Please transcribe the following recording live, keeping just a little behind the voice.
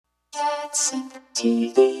CatSynth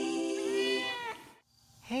TV.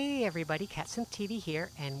 Hey everybody, CatSynth TV here,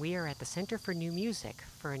 and we are at the Center for New Music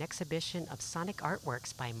for an exhibition of sonic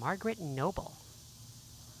artworks by Margaret Noble.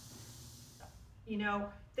 You know,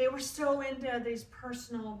 they were so into these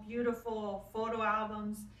personal, beautiful photo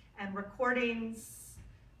albums and recordings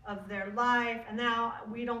of their life, and now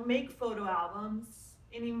we don't make photo albums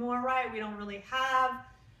anymore, right? We don't really have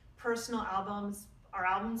personal albums. Our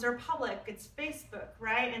albums are public, it's Facebook,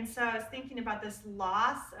 right? And so I was thinking about this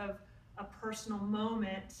loss of a personal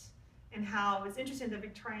moment and how it was interesting that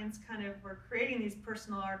Victorians kind of were creating these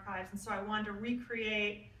personal archives, and so I wanted to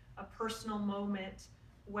recreate a personal moment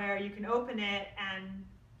where you can open it and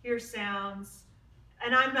hear sounds,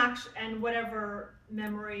 and and whatever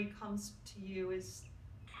memory comes to you is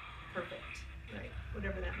perfect, right?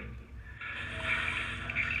 Whatever that may be.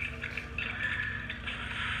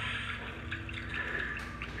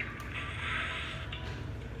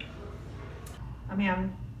 I mean,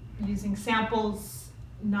 I'm using samples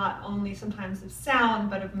not only sometimes of sound,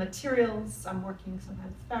 but of materials. I'm working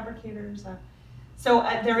sometimes with fabricators. So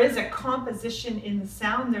there is a composition in the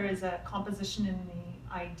sound, there is a composition in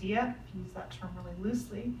the idea, if you use that term really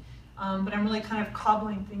loosely, but I'm really kind of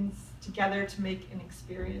cobbling things together to make an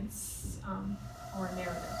experience or a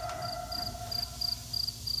narrative.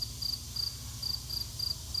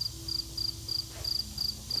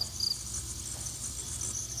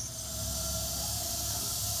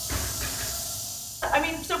 I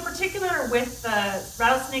mean, so particular with the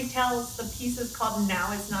Rattlesnake Tales, the piece is called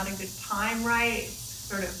Now Is Not a Good Time, right? It's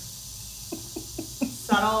sort of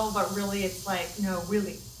subtle, but really it's like, no,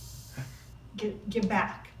 really, get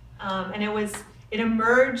back. And it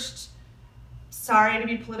emerged, sorry to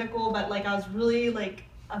be political, but like I was really like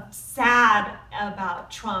sad about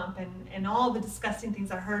Trump and all the disgusting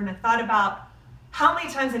things I heard, and I thought about how many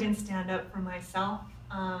times I didn't stand up for myself,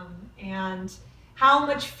 and how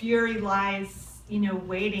much fury lies, you know,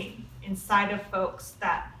 waiting inside of folks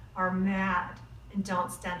that are mad and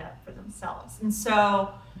don't stand up for themselves. And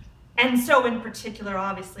so in particular,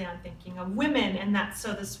 obviously I'm thinking of women, and that's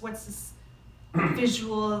what's this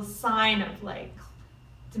visual sign of like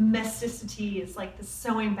domesticity is like the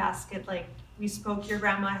sewing basket. Like we spoke, your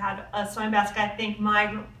grandma had a sewing basket. I think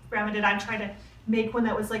my grandma did. I tried to make one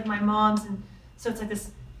that was like my mom's, and so it's like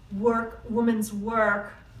this woman's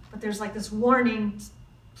work, but there's like this warning,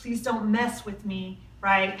 please don't mess with me,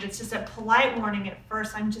 right? It's just a polite warning at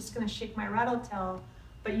first. I'm just gonna shake my rattle tail,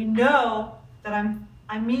 but you know that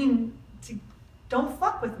I mean to don't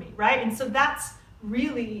fuck with me, right? And so that's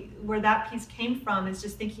really where that piece came from, is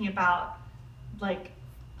just thinking about like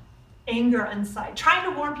anger inside, trying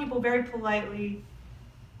to warn people very politely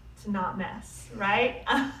to not mess, right?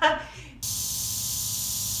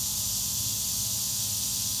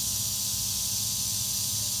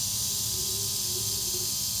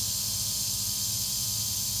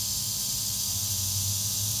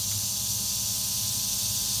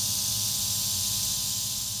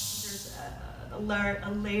 A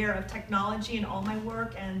layer of technology in all my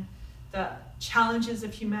work, and the challenges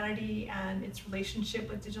of humanity and its relationship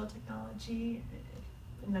with digital technology,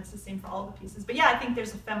 and that's the same for all the pieces. But yeah, I think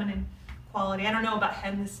there's a feminine quality. I don't know about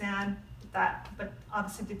Head in the Sand, but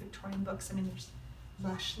obviously the Victorian books, I mean, there's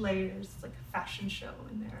lush layers, it's like a fashion show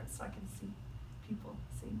in there, so I can see people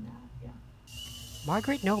seeing that, yeah.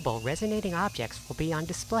 Margaret Noble Resonating Objects will be on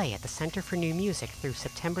display at the Center for New Music through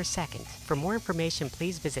September 2nd. For more information,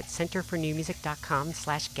 please visit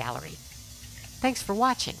centerfornewmusic.com/gallery. Thanks for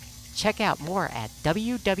watching. Check out more at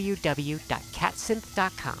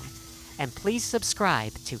www.catsynth.com, and please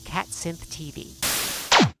subscribe to CatSynth TV.